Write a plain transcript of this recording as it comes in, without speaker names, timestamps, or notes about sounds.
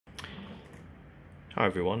Hi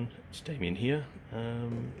everyone, it's Damien here.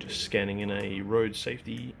 Just scanning in a road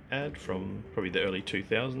safety ad from probably the early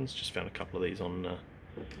 2000s. Just found a couple of these on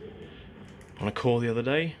a call the other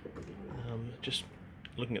day. Just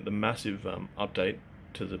looking at the massive update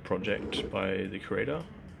to the project by the creator.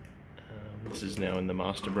 This is now in the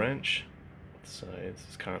master branch, so this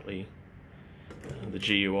is currently the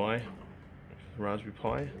GUI, Raspberry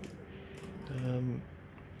Pi.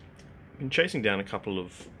 Been chasing down a couple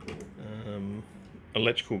of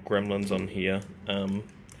electrical gremlins on here.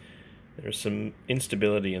 There's some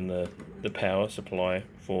instability in the power supply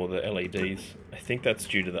for the LEDs. I think that's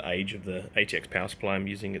due to the age of the ATX power supply I'm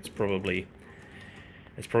using. It's probably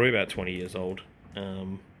about 20 years old.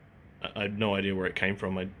 I had no idea where it came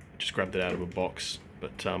from. I just grabbed it out of a box,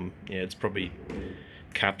 but yeah, it's probably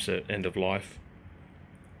caps at end of life.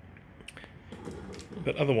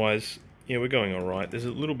 But otherwise, yeah, we're going all right. There's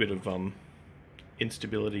a little bit of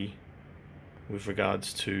instability with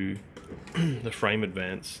regards to the frame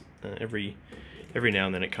advance. Every now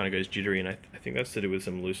and then it kind of goes jittery, and I think that's to do with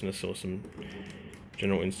some looseness or some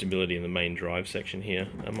general instability in the main drive section here.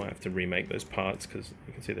 I might have to remake those parts because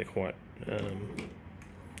you can see they're quite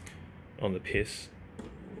on the piss,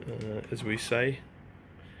 as we say.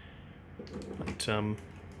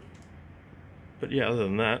 But yeah, other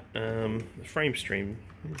than that, the frame stream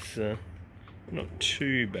is not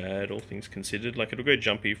too bad, all things considered. Like, it'll go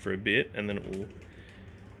jumpy for a bit, and then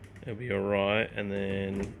it'll be alright, and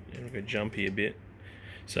then it'll go jumpy a bit.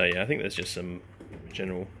 So yeah, I think there's just some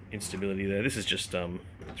general instability there. This is just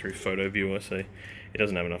through photo viewer, so it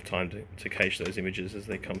doesn't have enough time to cache those images as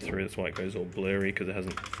they come through. That's why it goes all blurry, because it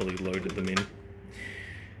hasn't fully loaded them in.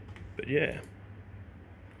 But yeah,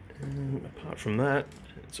 apart from that,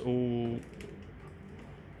 it's all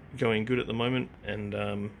going good at the moment.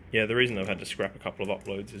 And yeah, the reason I've had to scrap a couple of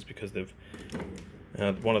uploads is because they've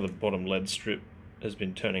one of the bottom LED strip has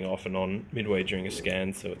been turning off and on midway during a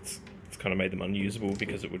scan, so it's kind of made them unusable,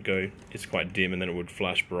 because it's quite dim and then it would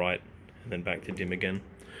flash bright and then back to dim again.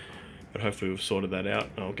 But hopefully we've sorted that out.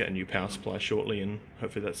 I'll get a new power supply shortly, and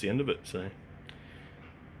hopefully that's the end of it. So,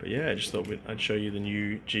 but yeah, I just thought I'd show you the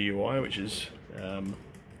new GUI, which is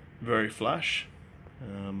very flash.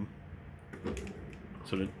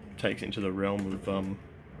 Sort of takes it into the realm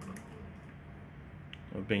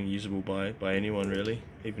of being usable by anyone, really.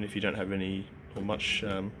 Even if you don't have any or much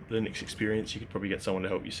Linux experience, you could probably get someone to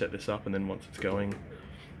help you set this up, and then once it's going,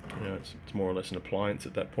 you know, it's more or less an appliance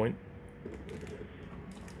at that point.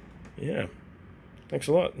 Yeah, thanks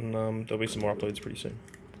a lot, and there'll be some more uploads pretty soon.